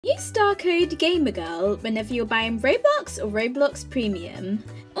Use starcode GAMERGIRL whenever you're buying Roblox or Roblox Premium.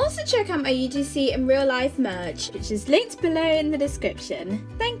 Also check out my UGC and real life merch, which is linked below in the description.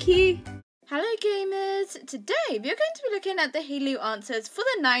 Thank you! Hello gamers! Today we are going to be looking at the Halo answers for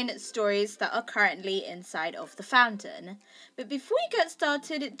the 9 stories that are currently inside of the fountain. But before we get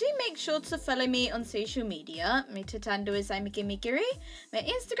started, do make sure to follow me on social media. My Twitter handle is ImaGamerGirl, my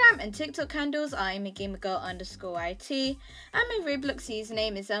Instagram and TikTok handles are ImaGamerGirl_IT, and my Roblox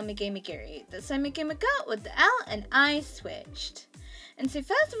username is ImaGamerGirl. That's ImaGamerGirl with the L and I switched. And so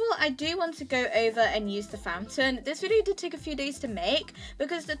first of all, I do want to go over and use the fountain. This video did take a few days to make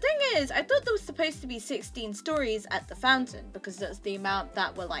because the thing is, I thought there was supposed to be 16 stories at the fountain because that's the amount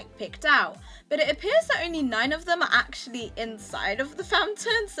that were like picked out. But it appears that only 9 of them are actually inside of the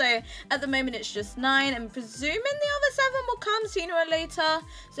fountain. So at the moment it's just 9 and presuming the other 7 will come sooner or later.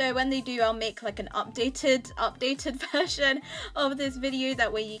 So when they do, I'll make like an updated version of this video.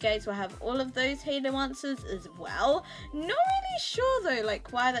 That way you guys will have all of those Halo answers as well. Not really sure though,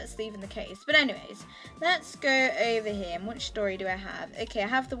 like why that's even the case, but anyways, let's go over here. And which story do I have? Okay, I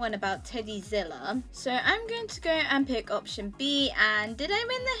have the one about Teddyzilla, so I'm going to go and pick option B. And did I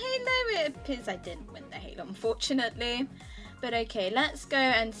win the Halo? It appears I didn't win the Halo, unfortunately. But okay, let's go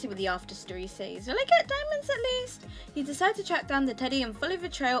and see what the after story says. Will I get diamonds at least? You decide to track down the teddy and follow the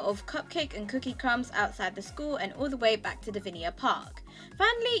trail of cupcake and cookie crumbs outside the school and all the way back to Davinia Park.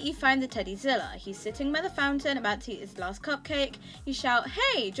 Finally, you find the Teddyzilla. He's sitting by the fountain about to eat his last cupcake. You shout,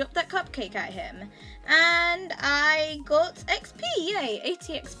 "Hey, drop that cupcake at him." And I got XP, yay,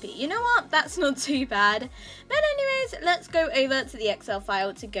 80 XP. You know what? That's not too bad. But anyways, let's go over to the Excel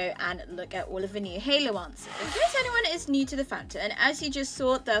file to go and look at all of the new Halo answers. In case anyone is new to the fountain, as you just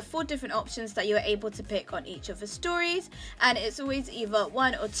saw, there are 4 different options that you're able to pick on each of the stories, and it's always either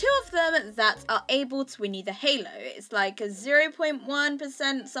 1 or 2 of them that are able to win you the Halo. It's like a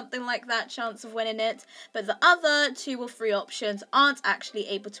 0.1%, something like that, chance of winning it, but the other 2 or 3 options aren't actually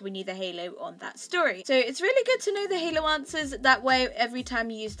able to win you the Halo on that story. So it's really good to know the Halo answers, that way every time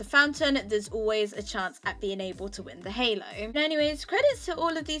you use the fountain there's always a chance at being able to win the Halo. But anyways, credits to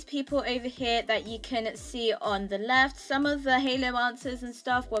all of these people over here that you can see on the left. Some of the Halo answers and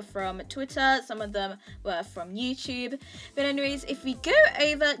stuff were from Twitter, some of them were from YouTube. But anyways, if we go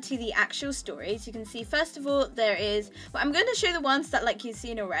over to the actual stories, you can see first of all there is, well, I'm going to show the ones that like you've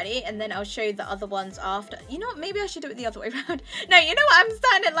seen already, and then I'll show the other ones after. You know what, maybe I should do it the other way around. No, you know what, I'm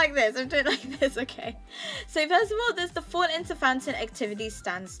starting it like this. I'm doing it like this, okay. So first of all, there's the Fall into Fountain Activity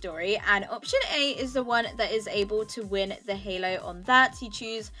Stand story, and option A is the one that is able to win the Halo on that. You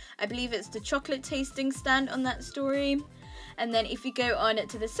choose, I believe it's the chocolate tasting stand on that story. And then if you go on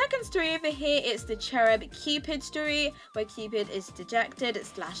to the second story over here, it's the Cherub Cupid story, where Cupid is dejected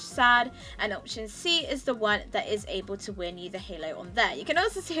 / sad. And option C is the one that is able to win you the Halo on there. You can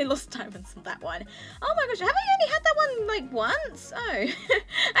also see I lost diamonds on that one. Oh my gosh, have I only had that one like once? Oh, I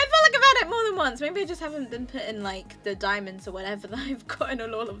feel like I've had it more than once. Maybe I just haven't been putting like the diamonds or whatever that I've gotten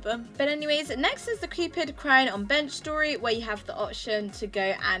on all of them. But anyways, next is the Cupid Crying on Bench story, where you have the option to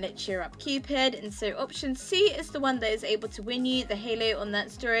go and cheer up Cupid. And so option C is the one that is able to win you the Halo on that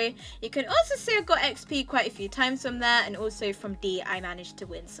story. You can also see I got XP quite a few times from there, and also from D I managed to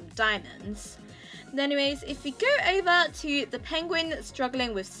win some diamonds. But anyways, if we go over to the Penguin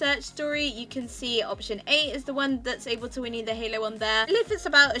Struggling with Search story, you can see option A is the one that's able to win you the Halo on there. If it's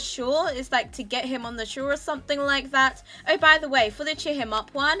about a shore, it's like to get him on the shore or something like that. Oh, by the way, for the cheer him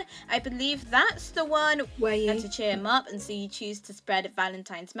up one, I believe that's the one where you have to cheer him up, and so you choose to spread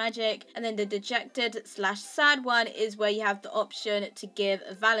Valentine's magic. And then the dejected / sad one is where you have the option to give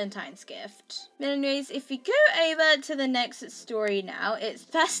a Valentine's gift. But anyways, if we go over to the next story now, it's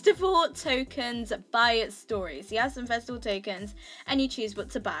Festival Tokens buy stories. You have some festival tokens and you choose what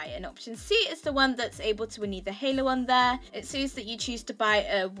to buy, and option C is the one that's able to win you the Halo on there. It says that you choose to buy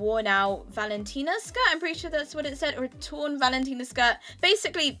a worn out Valentina skirt, I'm pretty sure that's what it said, or a torn Valentina skirt.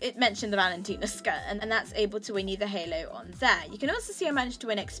 Basically it mentioned the Valentina skirt, and that's able to win you the Halo on there. You can also see I managed to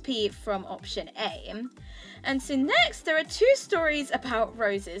win XP from option A. And so next, there are 2 stories about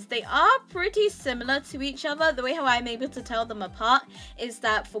roses. They are pretty similar to each other. The way how I'm able to tell them apart is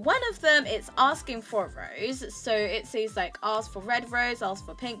that for one of them, it's asking for a rose. So it says like ask for red rose, ask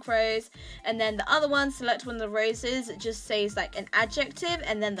for pink rose. And then the other one, select one of the roses, it just says like an adjective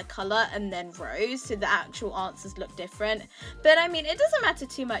and then the color and then rose. So the actual answers look different. But I mean, it doesn't matter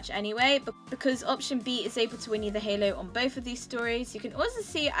too much anyway, because option B is able to win you the Halo on both of these stories. You can also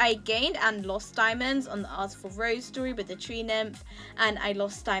see I gained and lost diamonds on the ask for rose story with the tree nymph, and I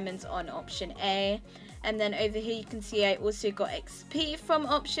lost diamonds on option A. And then over here you can see I also got XP from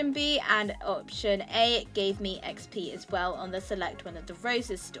option B, and option A gave me XP as well on the select one of the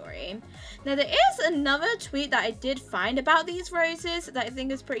roses story. Now there is another tweet that I did find about these roses that I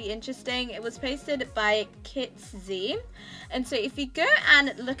think is pretty interesting. It was posted by KitsZ. And so if you go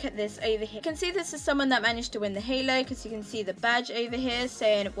and look at this over here, you can see this is someone that managed to win the Halo, because you can see the badge over here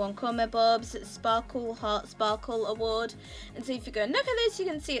saying One Comma Bob's Sparkle Heart Sparkle Award. And so if you go and look at this, you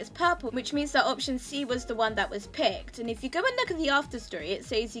can see it's purple, which means that option C was the one that was picked. And if you go and look at the after story, it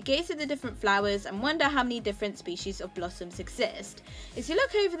says you gaze at the different flowers and wonder how many different species of blossoms exist. As you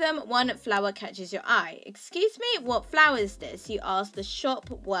look over them, one flower catches your eye. Excuse me, what flower is this? You ask the shop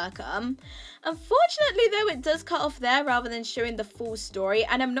worker. Unfortunately though, it does cut off there rather than showing the full story,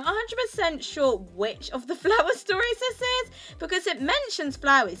 and I'm not 100% sure which of the flower stories this is, because it mentions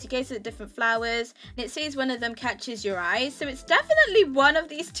flowers. You gaze at different flowers and it says one of them catches your eye, so it's definitely one of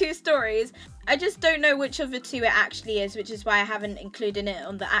these two stories. I just don't know which of the two it actually is, which is why I haven't included it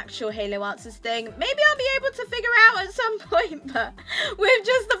on the actual Halo Answers thing. Maybe I'll be able to figure out at some point, but with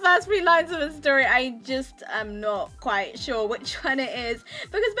just the first 3 lines of the story, I just am not quite sure which one it is,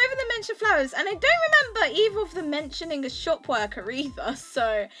 because both of them mention flowers, and I don't remember either of them mentioning a shop worker either, so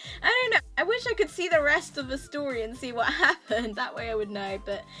I don't know. I wish I could see the rest of the story and see what happened. That way I would know,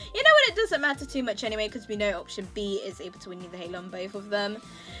 but you know what, it doesn't matter too much anyway, because we know option B is able to win you the Halo on both of them.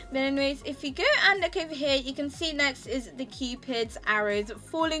 But anyways, if you go and look over here, you can see next is the Cupid's Arrows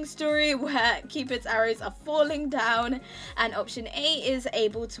Falling story, where Cupid's arrows are falling down, and option A is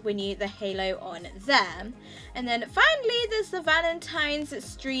able to win you the Halo on there. And then finally, there's the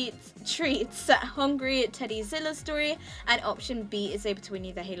Valentine's Treats Hungry Teddyzilla story, and option B is able to win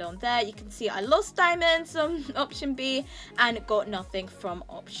you the Halo on there. You can see I lost diamonds on option B and got nothing from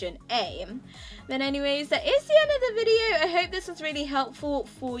option A. Then anyways, that is the end of the video. I hope this was really helpful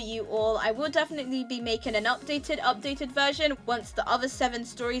for you all. I will definitely be making an updated version once the other 7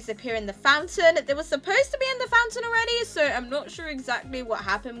 stories appear in the fountain. They were supposed to be in the fountain already, so I'm not sure exactly what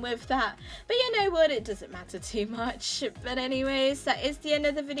happened with that, but you know what, it doesn't matter too much. But anyways, that is the end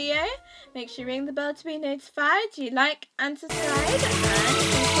of the video. Make sure you ring the bell to be notified. You like and subscribe, and thanks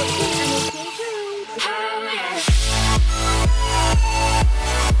for watching, and hope you enjoyed.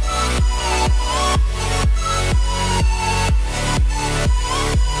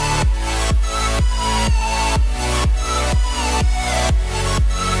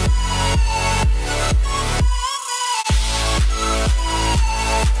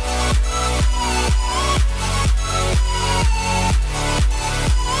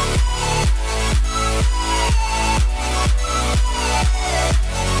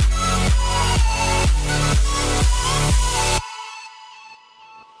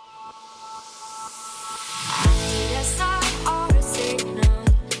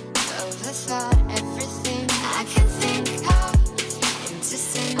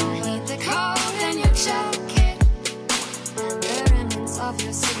 Of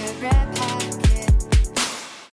your cigarette